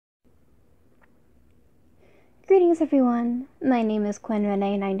Greetings everyone, my name is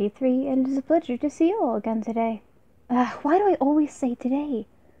QuinRenee93 and it is a pleasure to see you all again today. Why do I always say today?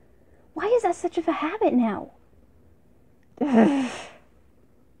 Why is that such of a habit now?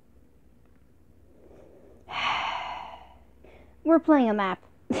 We're playing a map.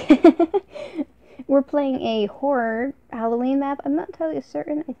 We're playing a horror Halloween map. I'm not entirely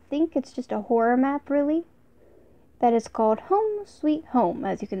certain. I think it's just a horror map, really. That is called Home Sweet Home,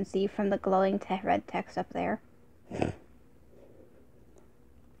 as you can see from the glowing red text up there.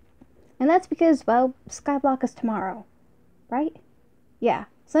 And that's because, well, Skyblock is tomorrow, right? Yeah,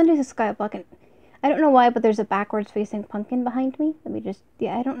 Sunday's a Skyblock, and I don't know why, but there's a backwards facing pumpkin behind me.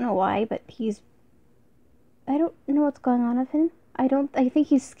 I don't know why, but I don't know what's going on with him. I think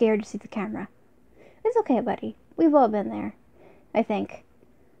he's scared to see the camera. It's okay, buddy. We've all been there, I think.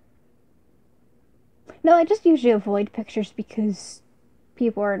 No, I just usually avoid pictures because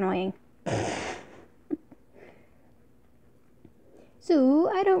people are annoying.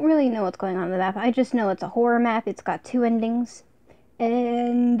 So, I don't really know what's going on in the map. I just know it's a horror map. It's got 2 endings.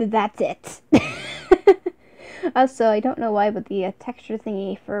 And that's it. Also, I don't know why, but the texture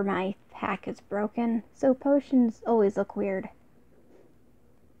thingy for my pack is broken. So, potions always look weird.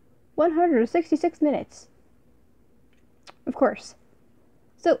 166 minutes. Of course.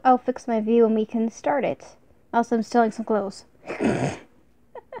 So, I'll fix my view and we can start it. Also, I'm stealing some clothes.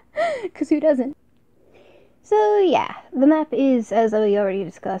 Because who doesn't? So, yeah. The map is, as we already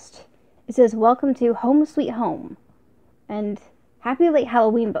discussed, it says, "Welcome to Home Sweet Home." And happy late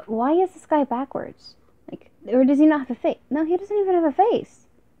Halloween, but why is this guy backwards? Like, or does he not have a face? No, he doesn't even have a face.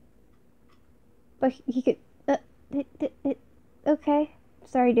 But he could, okay.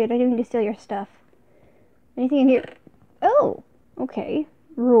 Sorry, dude, I didn't mean to steal your stuff. Anything in here? Oh, okay.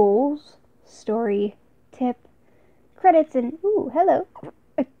 Rules, story, tip, credits, and ooh, hello.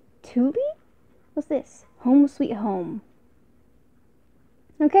 A Tubi? What's this? Home Sweet Home.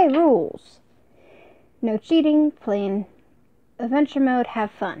 Okay, rules. No cheating, plain adventure mode, have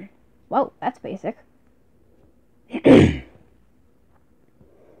fun. Whoa, that's basic. Your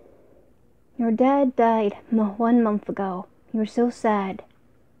dad died 1 month ago. You were so sad.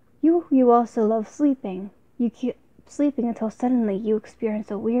 You also love sleeping. You keep sleeping until suddenly you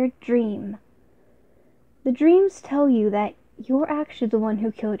experience a weird dream. The dreams tell you that you're actually the one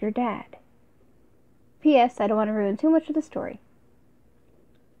who killed your dad. P.S. I don't want to ruin too much of the story.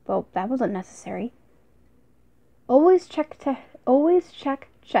 Well, that wasn't necessary. Always check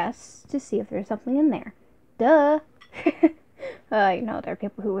chests to see if there's something in there. Duh! I know there are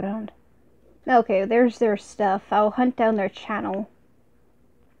people who don't. Okay, there's their stuff. I'll hunt down their channel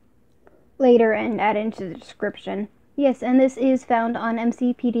later and add into the description. Yes, and this is found on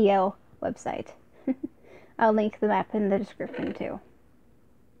MCPDL website. I'll link the map in the description too.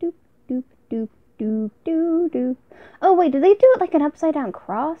 Doop, doop, doop, doop, doop, doop. Oh wait, did they do it like an upside down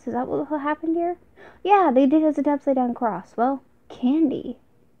cross? Is that what happened here? Yeah, they did it as an upside down cross. Well, candy.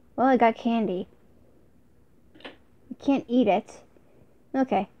 Well, I got candy. You can't eat it.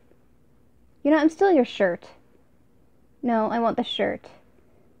 Okay. You know, I'm stealing your shirt. No, I want the shirt.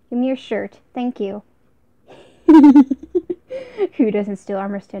 Give me your shirt. Thank you. Who doesn't steal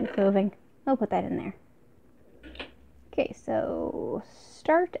armor stand clothing? I'll put that in there. Okay, so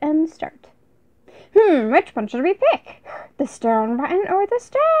start and start. Which one should we pick? The stone button or the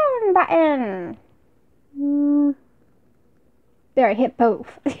stone button? There, I hit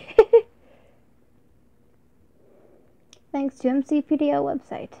both. Thanks to MCPDL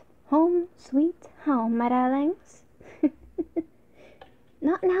website. Home Sweet Home, my darlings.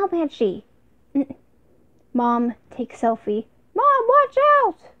 Not now, Banshee. Mom, take selfie. Mom, watch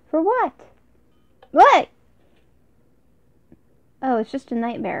out! For what? What? Oh, it's just a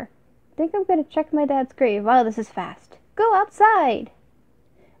nightmare. I think I'm gonna check my dad's grave. Wow, this is fast. Go outside!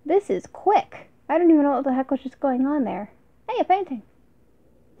 This is quick. I don't even know what the heck was just going on there. Hey, a painting.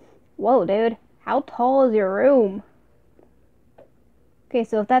 Whoa, dude. How tall is your room? Okay,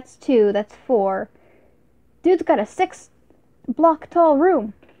 so if that's 2, that's 4. Dude's got a 6-block tall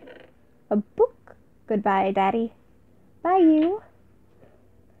room. A book. Goodbye, Daddy. Bye, you.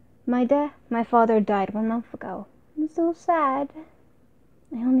 My father died 1 month ago. I'm so sad.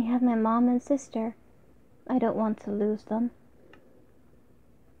 I only have my mom and sister. I don't want to lose them.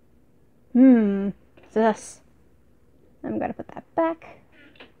 Sus. I'm gonna put that back.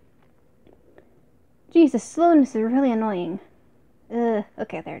 Jesus, slowness is really annoying.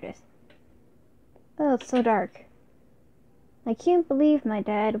 Okay, there it is. Oh, it's so dark. I can't believe my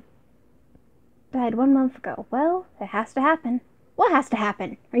dad died 1 month ago. Well, it has to happen. What has to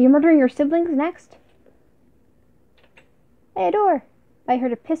happen? Are you murdering your siblings next? Hey, a door. I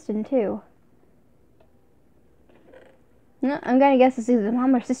heard a piston, too. No, I'm gonna guess it's either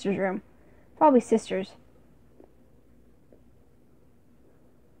mom or sister's room. Probably sister's.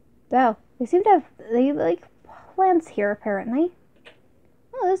 Oh, they seem to have, they like plants here apparently.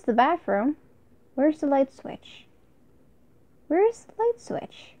 Oh, this is the bathroom. Where's the light switch? Where's the light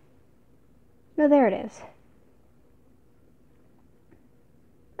switch? No, there it is.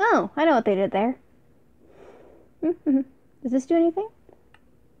 Oh, I know what they did there. Does this do anything?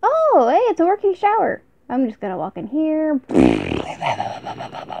 Oh, hey, it's a working shower. I'm just gonna walk in here.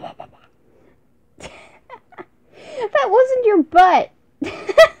 That wasn't your butt.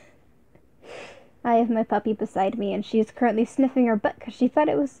 I have my puppy beside me, and she's currently sniffing her butt because she thought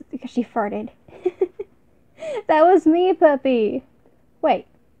it was because she farted. That was me, puppy. Wait.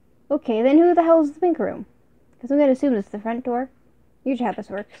 Okay, then who the hell is the pink room? Because I'm gonna assume it's the front door. Usually how this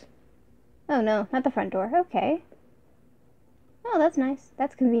works. Oh no, not the front door. Okay. Oh, that's nice.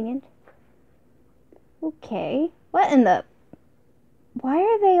 That's convenient. Okay. What in the... Why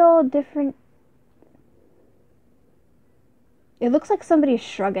are they all different? It looks like somebody's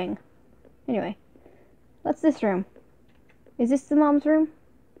shrugging. Anyway. What's this room? Is this the mom's room?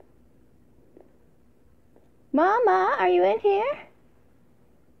 Mama, are you in here?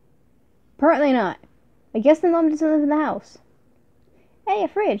 Apparently not. I guess the mom doesn't live in the house. Hey, a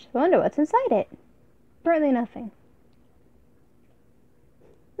fridge. I wonder what's inside it. Apparently nothing.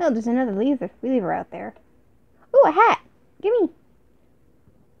 No, there's another lever out there. Ooh, a hat! Gimme!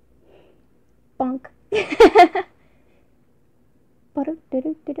 Bonk.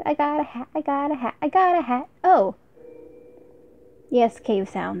 I got a hat, I got a hat, I got a hat. Oh. Yes, cave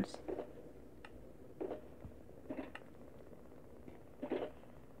sounds.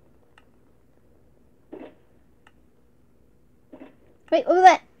 Wait, look at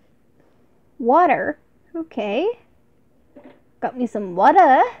that. Water. Okay. Got me some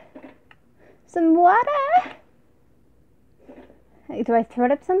water. Some water. Do I throw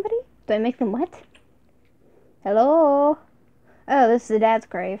it at somebody? Do I make them wet? Hello? Oh, this is the dad's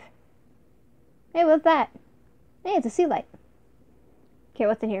grave. Hey, what's that? Hey, it's a sea light. Okay,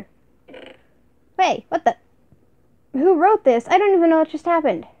 what's in here? Hey, what the? Who wrote this? I don't even know what just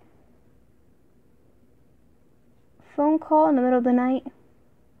happened. Phone call in the middle of the night.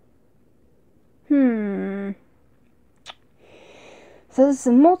 So this is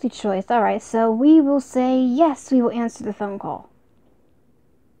a multi-choice. Alright, so we will say yes, we will answer the phone call.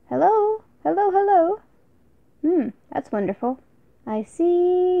 Hello? Hello, hello. That's wonderful. I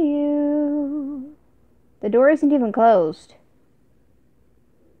see you. The door isn't even closed.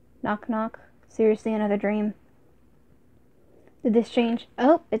 Knock, knock. Seriously, another dream. Did this change?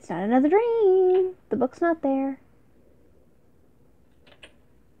 Oh, it's not another dream. The book's not there.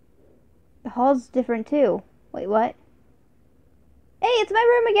 The hall's different too. Wait, what? Hey, it's my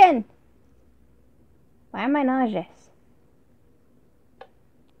room again! Why am I nauseous?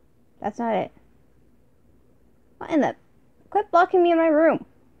 That's not it. What in the... Quit blocking me in my room.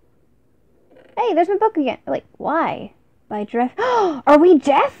 Hey, there's my book again. Like, why? By Jeff... Are we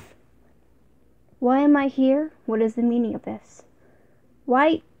deaf? Why am I here? What is the meaning of this?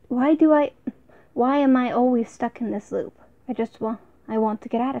 Why am I always stuck in this loop? I want to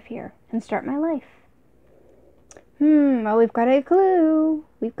get out of here and start my life. Well, we've got a clue.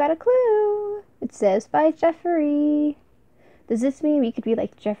 We've got a clue. It says by Jeffrey. Does this mean we could be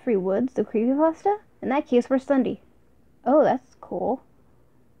like Jeffrey Woods, the creepypasta? In that case, we're Sunday. Oh, that's cool.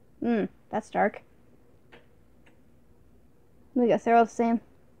 That's dark. I guess they're all the same.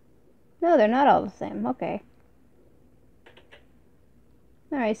 No, they're not all the same. Okay.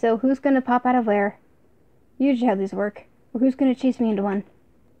 Alright, so who's gonna pop out of where? Usually how these work. Or who's gonna chase me into one?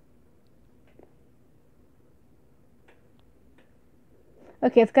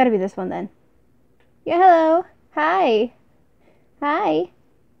 Okay, it's gotta be this one then. Yeah, hello. Hi. Hi.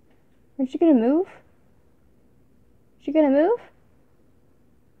 Aren't you gonna move? Is she gonna move?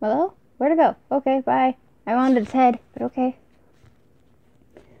 Hello? Where'd it go? Okay, bye. I wanted its head, but okay.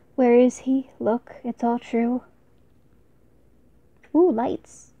 Where is he? Look, it's all true. Ooh,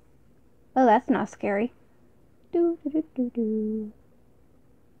 lights. Oh, that's not scary. Do do do do do.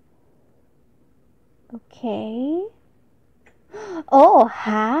 Okay. Oh,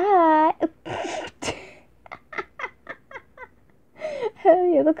 hi.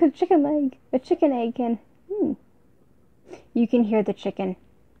 Oh yeah, look, a chicken leg. A chicken egg can. You can hear the chicken.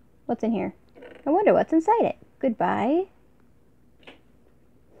 What's in here? I wonder what's inside it. Goodbye.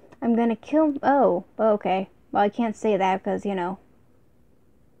 I'm gonna kill... Oh, okay. Well, I can't say that because, you know.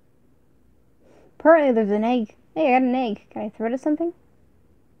 Apparently there's an egg. Hey, I got an egg. Can I throw it at something?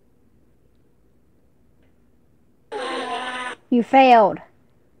 You failed.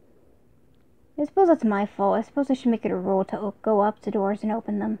 I suppose that's my fault. I suppose I should make it a rule to go up to doors and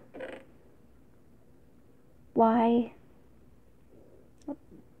open them. Why?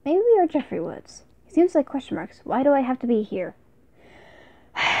 Maybe we are Jeffrey Woods. He seems like question marks. Why do I have to be here?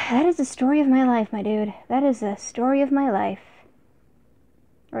 That is the story of my life, my dude. That is the story of my life.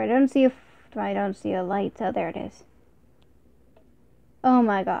 Alright, I don't see a light. Oh, there it is. Oh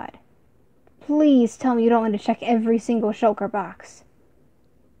my god. Please tell me you don't want to check every single shulker box.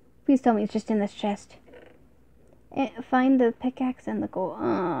 Please tell me it's just in this chest. Find the pickaxe and the gold. Oh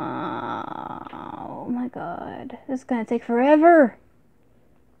my god. This is gonna take forever.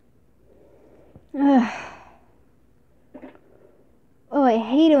 Ugh. Oh, I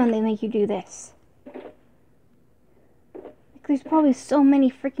hate it when they make you do this. Like, there's probably so many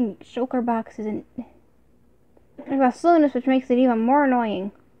freaking shulker boxes and I've got slowness, which makes it even more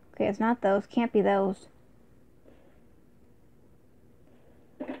annoying. Okay, it's not those. Can't be those.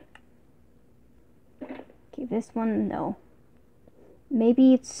 Okay, this one, no.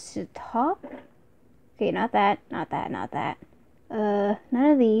 Maybe it's the top? Okay, not that, not that, not that. None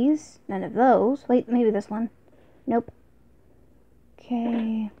of these. None of those. Wait, maybe this one. Nope.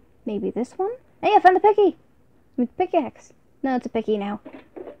 Okay, maybe this one? Hey, I found the picky! With pickaxe. No, it's a picky now.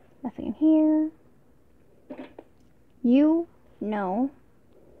 Nothing in here. You? No.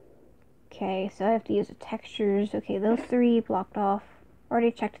 Okay, so I have to use the textures. Okay, those three blocked off.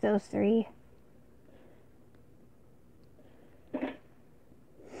 Already checked those three.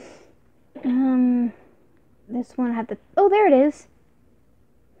 This one had the... Oh, there it is!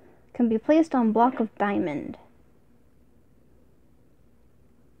 Can be placed on block of diamond.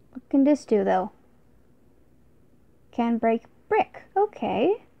 What can this do, though? Can break brick.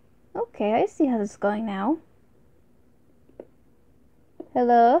 Okay. Okay, I see how this is going now.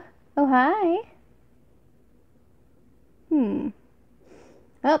 Hello? Oh, hi.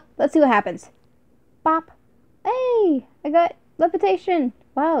 Oh, let's see what happens. Bop. Hey! I got levitation.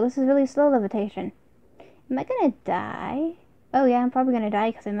 Wow, this is really slow levitation. Am I gonna die? Oh yeah, I'm probably gonna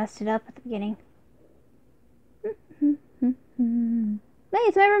die because I messed it up at the beginning. Hey,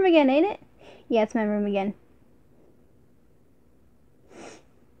 it's my room again, ain't it? Yeah, it's my room again.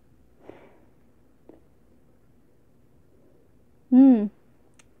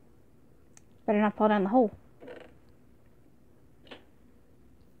 Better not fall down the hole.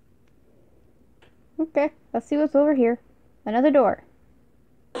 Okay, let's see what's over here. Another door.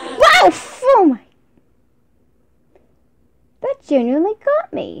 Wow! Oh my... That genuinely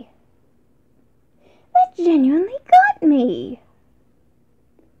got me. That genuinely got me.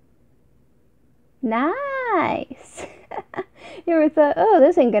 Nice. You ever thought, oh,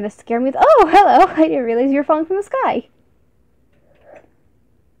 this ain't gonna scare me? Oh, hello. I didn't realize you were falling from the sky.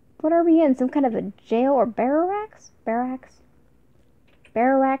 What are we in? Some kind of a jail or barracks? Barracks?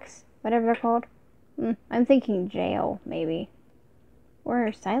 Barracks? Whatever they're called. I'm thinking jail, maybe. Or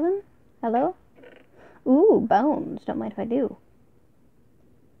asylum? Hello? Ooh, bones. Don't mind if I do.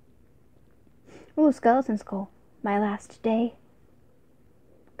 Ooh, skeleton skull. My last day.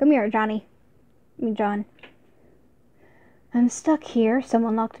 Come here, Johnny. John. I'm stuck here.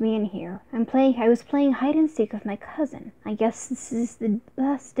 Someone locked me in here. I was playing hide and seek with my cousin. I guess this is the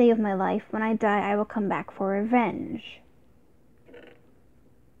last day of my life. When I die, I will come back for revenge.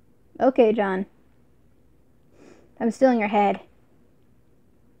 Okay, John. I'm still in your head.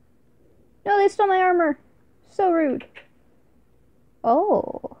 No, they stole my armor. So rude.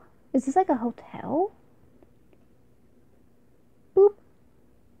 Oh. Is this like a hotel? Boop.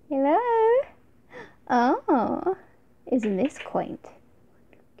 Hello? Oh. Isn't this quaint?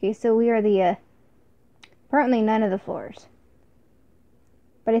 Okay, so we are the, apparently none of the floors.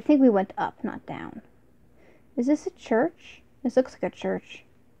 But I think we went up, not down. Is this a church? This looks like a church.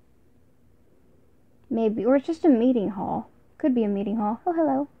 Maybe, or it's just a meeting hall. Could be a meeting hall. Oh,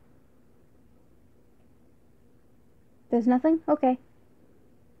 hello. There's nothing? Okay.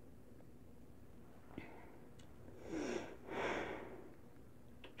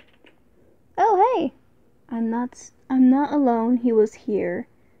 Oh, hey. I'm not alone. He was here.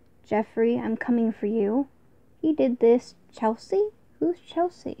 Jeffrey, I'm coming for you. He did this. Chelsea? Who's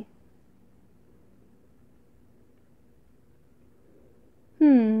Chelsea?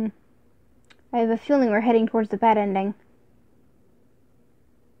 I have a feeling we're heading towards the bad ending.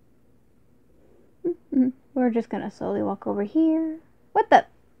 We're just gonna slowly walk over here. What the?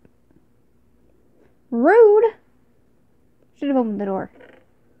 Rude! Should have opened the door.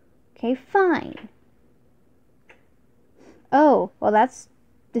 Okay, fine. Oh, well that's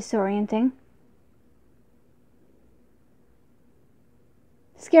disorienting.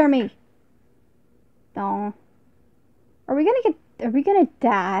 Scare me. No. Are we gonna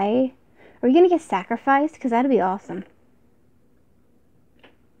die? Are we gonna get sacrificed? Because that'd be awesome.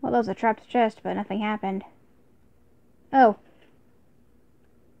 Well, that was a trapped chest, but nothing happened. Oh.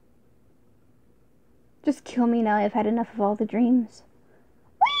 Just kill me now. I've had enough of all the dreams.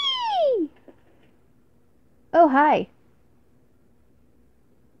 Whee! Oh, hi.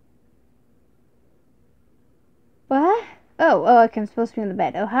 What? Oh, okay, I'm supposed to be in the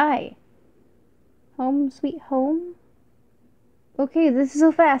bed. Oh, hi. Home, sweet home. Okay, this is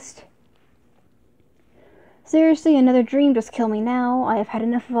so fast. Seriously, another dream. Just kill me now. I have had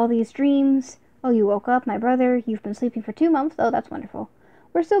enough of all these dreams. Oh, you woke up, my brother. You've been sleeping for 2 months. Oh, that's wonderful.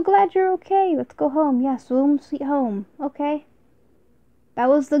 We're so glad you're okay. Let's go home. Yes, home, sweet home. Okay. That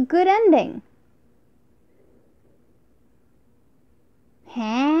was the good ending.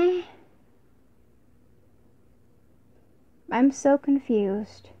 Huh? I'm so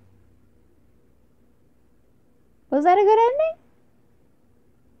confused. Was that a good ending?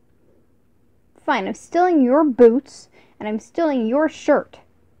 Fine, I'm stealing your boots, and I'm stealing your shirt.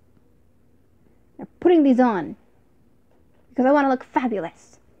 I'm putting these on, because I want to look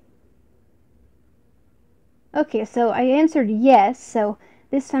fabulous. Okay, so I answered yes, so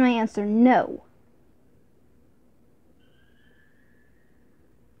this time I answer no.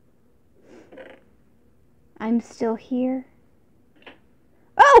 I'm still here.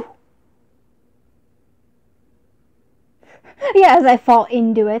 Oh! Yeah, as I fall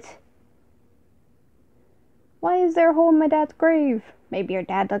into it. Why is there a hole in my dad's grave? Maybe your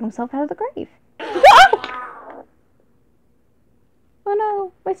dad dug himself out of the grave. Oh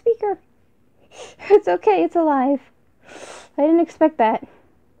no, my speaker. It's okay, it's alive. I didn't expect that. I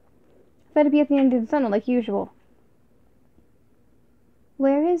thought it'd be at the end of the tunnel like usual.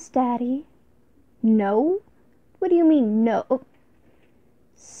 Where is Daddy? No? What do you mean, no? Oh.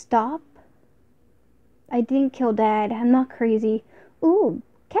 Stop. I didn't kill Dad. I'm not crazy. Ooh,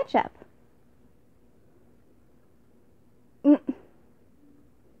 ketchup.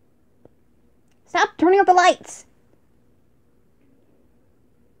 Stop turning up the lights!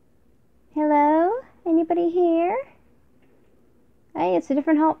 Hello? Anybody here? Hey, it's a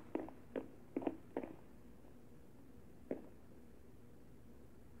different home.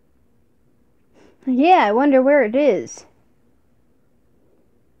 Yeah, I wonder where it is.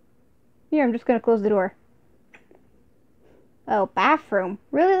 Here, I'm just gonna close the door. Oh, bathroom.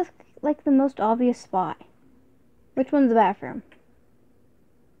 Really, like the most obvious spot. Which one's the bathroom?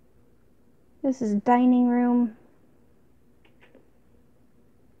 This is dining room.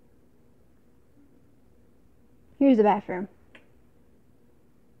 Here's the bathroom.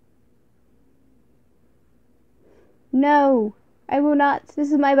 No, I will not.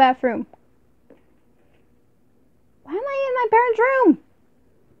 This is my bathroom. Why am I in my parents' room?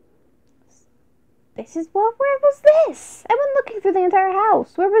 This is what? Where was this? I've been looking through the entire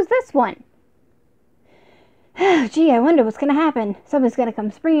house. Where was this one? Oh, gee, I wonder what's gonna happen. Somebody's gonna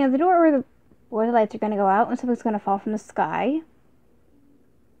come springing at the door, or the lights are gonna go out, and something's gonna fall from the sky.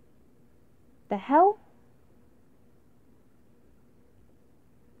 The hell?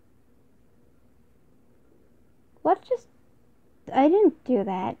 What just... I didn't do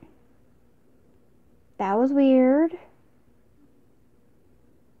that. That was weird.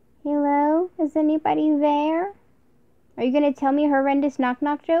 Hello? Is anybody there? Are you gonna tell me a horrendous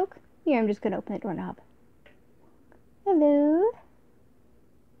knock-knock joke? Here, I'm just gonna open the doorknob. Hello?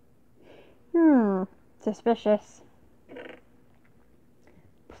 Suspicious.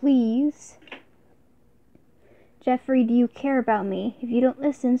 Please. Jeffrey, do you care about me? If you don't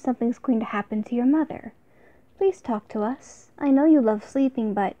listen, something's going to happen to your mother. Please talk to us. I know you love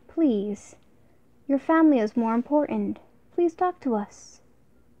sleeping, but please. Your family is more important. Please talk to us.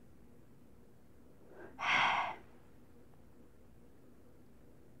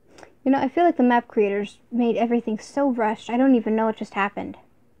 You know, I feel like the map creators made everything so rushed, I don't even know what just happened.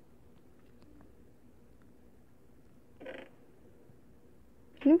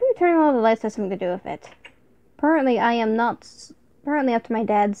 Maybe turning on all the lights has something to do with it. Apparently, after my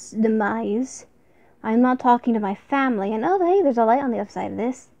dad's demise, I'm not talking to my family, and oh, hey, there's a light on the other side of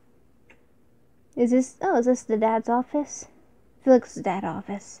this. Is this the dad's office? I feel like it's the dad's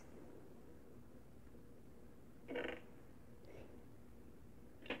office.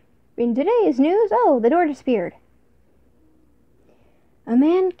 In today's news, oh, the door disappeared. A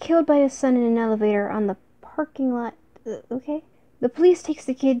man killed by his son in an elevator on the parking lot. Okay. The police takes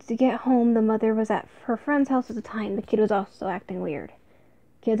the kids to get home. The mother was at her friend's house at the time. The kid was also acting weird.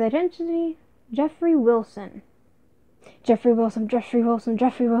 Kid's identity, Jeffrey Wilson. Jeffrey Wilson, Jeffrey Wilson,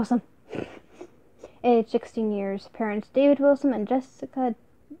 Jeffrey Wilson. Age 16 years. Parents David Wilson and Jessica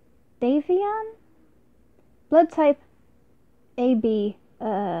Davion. Blood type AB.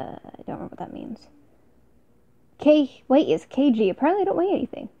 I don't remember what that means. Weight is kg. Apparently I don't weigh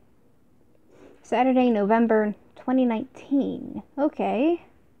anything. Saturday, November 2019. Okay.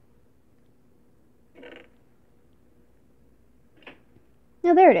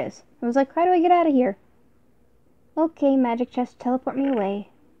 Now there it is. I was like, how do I get out of here? Okay, magic chest, teleport me away.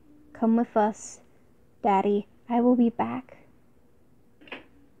 Come with us, Daddy. I will be back.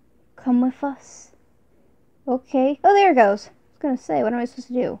 Come with us. Okay. Oh, there it goes. I was gonna say, what am I supposed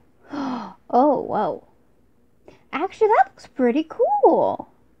to do? Oh, whoa. Actually, that looks pretty cool.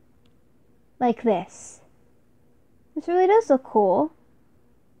 Like this. This really does look cool.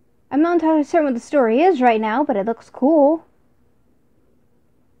 I'm not entirely certain what the story is right now, but it looks cool.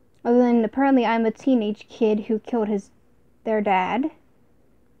 Other than apparently I'm a teenage kid who killed their dad.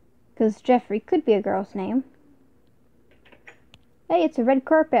 Because Jeffrey could be a girl's name. Hey, it's a red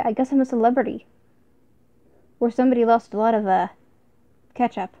carpet. I guess I'm a celebrity. Or somebody lost a lot of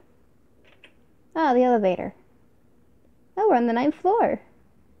ketchup. Ah, the elevator. Oh, we're on the 9th floor.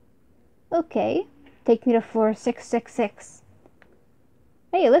 Okay. Take me to floor 666.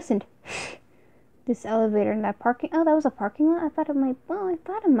 Hey, you listened. This elevator in that parking... Oh, that was a parking lot? I thought it might... Well, I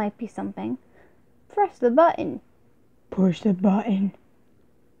thought it might be something. Press the button. Push the button.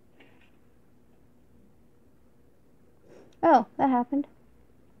 Oh, that happened.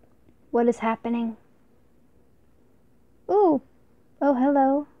 What is happening? Ooh. Oh,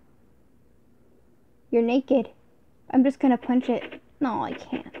 hello. You're naked. I'm just gonna punch it. No, I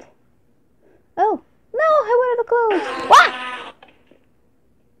can't. Oh. No, I wanted the clothes. What?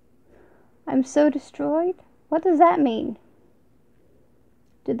 I'm so destroyed? What does that mean?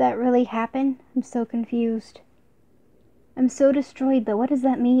 Did that really happen? I'm so confused. I'm so destroyed though. What does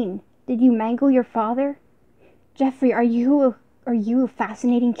that mean? Did you mangle your father? Jeffrey, are you a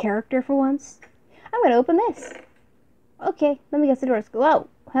fascinating character for once? I'm gonna open this. Okay, let me guess the doors. Whoa,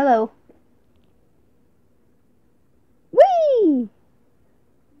 hello. Whee!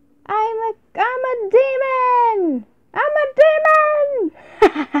 I'm a demon! I'm a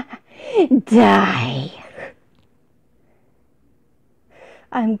demon! Die!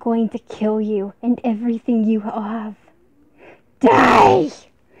 I'm going to kill you and everything you have. Die!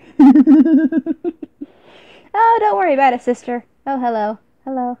 Oh, don't worry about it, sister. Oh, hello.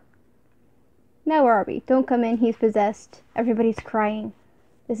 Hello. Now where are we? Don't come in, he's possessed. Everybody's crying.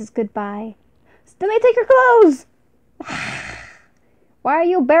 This is goodbye. Let me take your clothes! Why are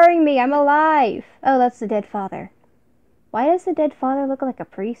you burying me? I'm alive! Oh, that's the dead father. Why does the dead father look like a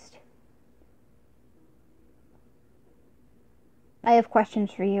priest? I have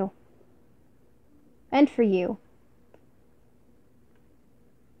questions for you. And for you.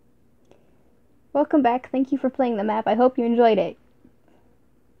 Welcome back. Thank you for playing the map. I hope you enjoyed it.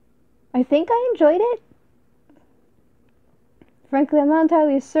 I think I enjoyed it. Frankly, I'm not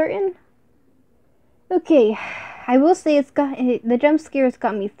entirely certain. Okay, I will say the jump scares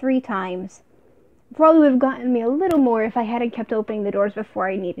got me 3 times. Probably would have gotten me a little more if I hadn't kept opening the doors before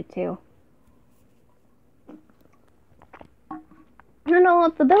I needed to. I don't know,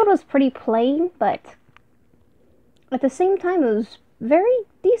 the build was pretty plain, but at the same time it was a very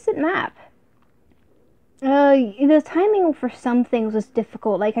decent map. The timing for some things was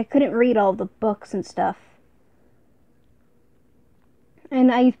difficult, like I couldn't read all the books and stuff.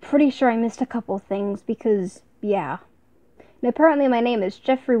 And I'm pretty sure I missed a couple things because, yeah. And apparently my name is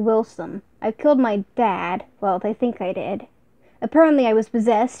Jeffrey Wilson. I killed my dad. Well, they think I did. Apparently I was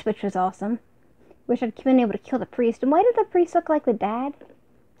possessed, which was awesome. Wish I'd been able to kill the priest. And why did the priest look like the dad?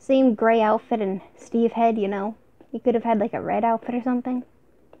 Same gray outfit and Steve head, you know. He could have had like a red outfit or something.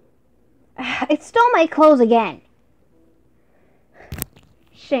 It stole my clothes again.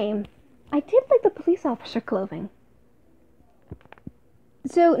 Shame. I did like the police officer clothing.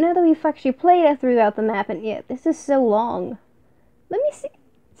 So now that we've actually played it throughout the map, and yeah, this is so long. Let me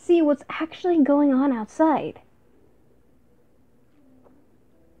see what's actually going on outside.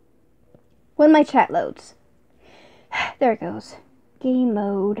 When my chat loads. There it goes. Game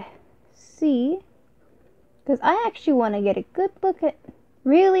mode. See? Because I actually want to get a good look at...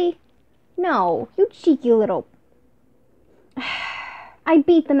 Really? No, you cheeky little... I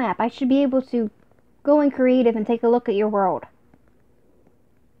beat the map. I should be able to go in creative and take a look at your world.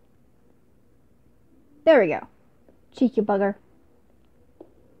 There we go. Cheeky bugger.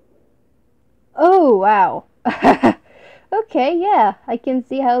 Oh, wow. Okay, yeah. I can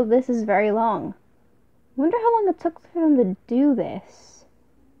see how this is very long. I wonder how long it took for them to do this.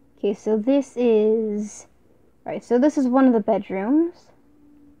 Okay, so this is... Right, so this is one of the bedrooms.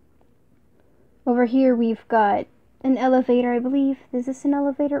 Over here we've got an elevator, I believe. Is this an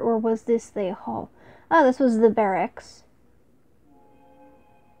elevator or was this the hall? Oh, this was the barracks.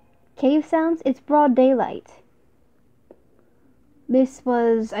 cave sounds. It's broad daylight. This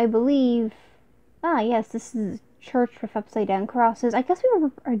was, I believe... Ah, yes, this is church with upside down crosses. I guess we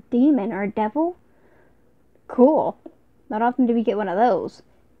were a demon or a devil. Cool. Not often do we get one of those.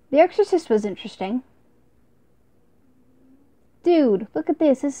 The Exorcist was interesting. Dude, look at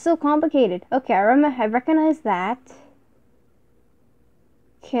this. This is so complicated. Okay, I recognize that.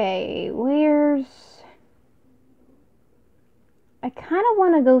 Okay, where's... I kind of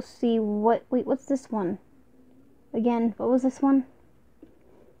want to go see what... Wait, what's this one? Again, what was this one?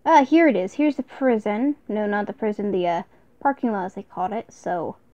 Ah, here it is. Here's the prison. No, not the prison. The parking lot, as they called it. So,